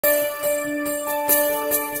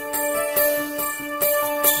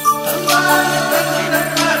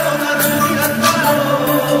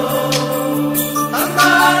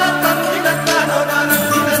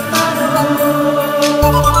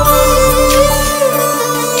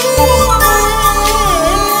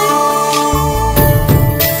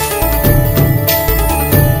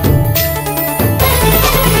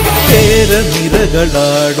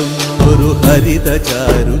നിരകളാടും ഒരു ഹരിത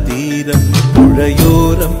ചാരുതീരം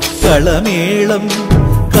പുഴയോരം കളമേളം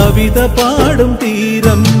കവിത പാടും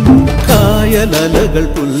തീരം കായലലകൾ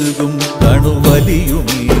പുൽകും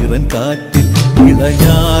കണുവലിയുമീറൻ കാറ്റിൽ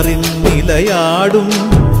ഇളയാറിൻ നിലയാടും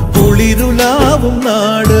കുളിരുലാവും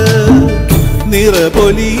നാട്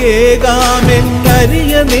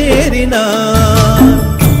നിറപൊലിയേകാമെന്നരിയ നേരിനാ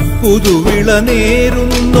പുതുവിള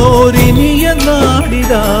നേരുന്നോരിനിയ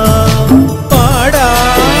നാടിതാ പാടാ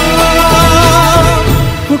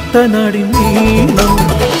കുട്ടനാടിൻ നീണം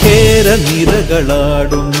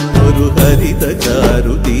കേരനിരകളാടും ഒരു ഹരിത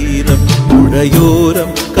ചാരുതീരം പുഴയോരം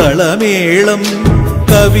കളമേളം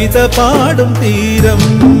കവിത പാടും തീരം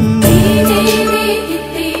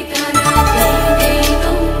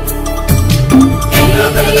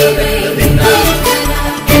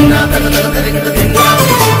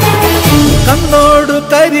കണ്ണോടു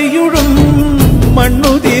കരിയുടും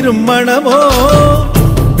മണ്ണുതിരും മണമോ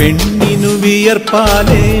പെണ്ണിനു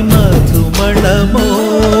വിയർപ്പാലേ മധുമണമോ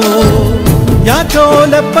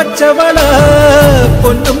ഞാറ്റോല പച്ചവള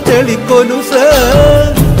പൊന്നും ചെളിക്കൊലുസ്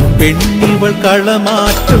പെണ്ണിവൾ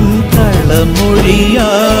കളമാറ്റും കളമൊഴിയാ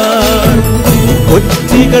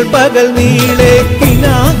കൊച്ചികൾ പകൽ നീളെ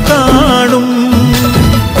കിനാ കാണും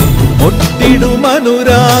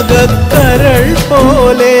ഒട്ടിടുമനുരാഗക്കരൾ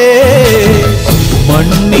പോലെ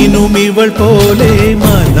മണ്ണിനും ഇവൾ പോലെ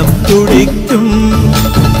മനം തുടിക്കും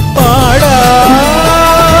പാടാ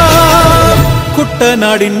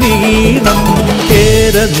കുട്ടനാടിൻ നീണം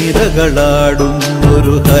കേരനിരകളാടും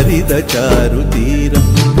ഒരു ഹരിത ചാരുതീരം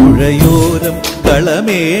പുഴയോരം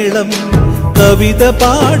കളമേളം കവിത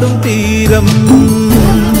പാടും തീരം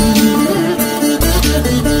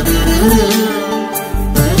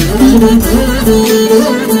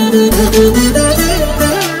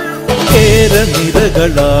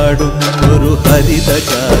കേരനിരകളാടും ഒരു ഹരിത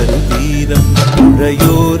ചാരുതീരം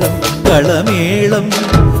പുഴയോരം കളമേളം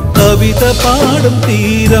കവിത പാടും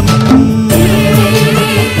തീരം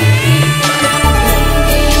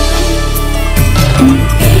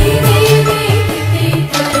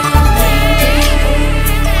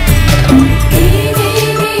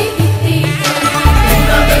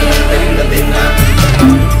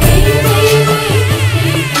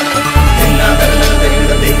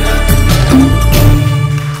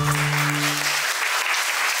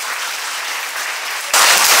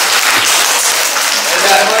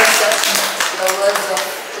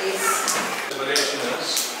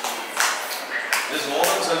This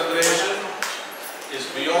Onam celebration is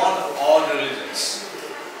beyond all religions.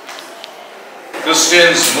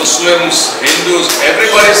 Christians, Muslims, Hindus,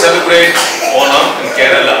 everybody celebrate Onam in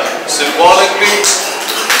Kerala. Symbolically,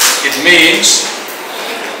 it means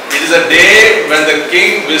it is a day when the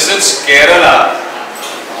king visits Kerala.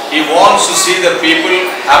 He wants to see the people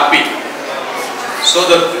happy. So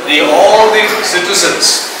all the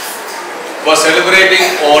citizens who are celebrating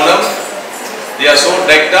Onam, they are so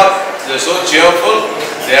decked up, they are so cheerful,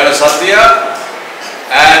 they have a sadhya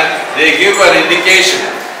and they give an indication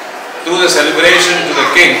through the celebration to the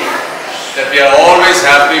king that we are always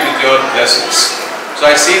happy with your blessings. So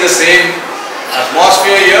I see the same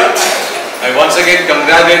atmosphere here. I once again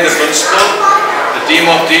congratulate the principal, the team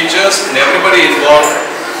of teachers and everybody involved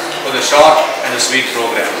for the short and the sweet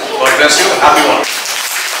program. God bless you. Happy Onam.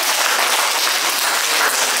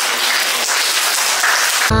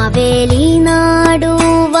 Maveli നാടു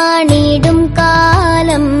വാണിടും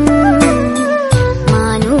കാലം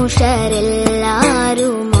മനുഷ്യരിൽ